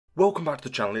Welcome back to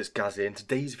the channel, it's Gaz here. In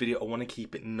today's video I want to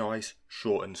keep it nice,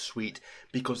 short and sweet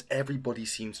because everybody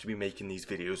seems to be making these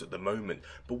videos at the moment.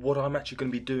 But what I'm actually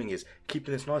going to be doing is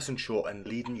keeping this nice and short and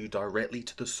leading you directly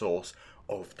to the source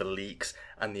of the leaks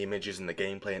and the images and the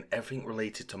gameplay and everything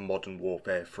related to Modern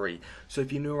Warfare 3. So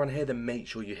if you're new around here, then make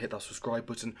sure you hit that subscribe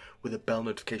button with a bell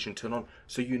notification turn on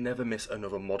so you never miss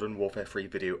another Modern Warfare 3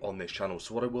 video on this channel.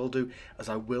 So what I will do is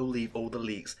I will leave all the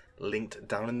leaks linked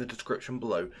down in the description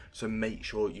below, so make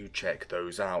sure you check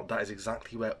those out. That is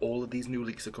exactly where all of these new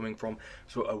leaks are coming from,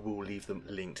 so I will leave them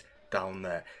linked down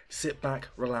there. Sit back,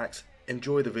 relax,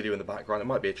 enjoy the video in the background. It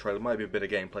might be a trailer, it might be a bit of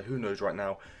gameplay, who knows right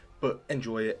now, but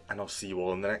enjoy it and I'll see you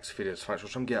all in the next video. So thanks for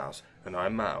watching, guys, and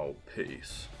I'm out.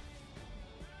 Peace.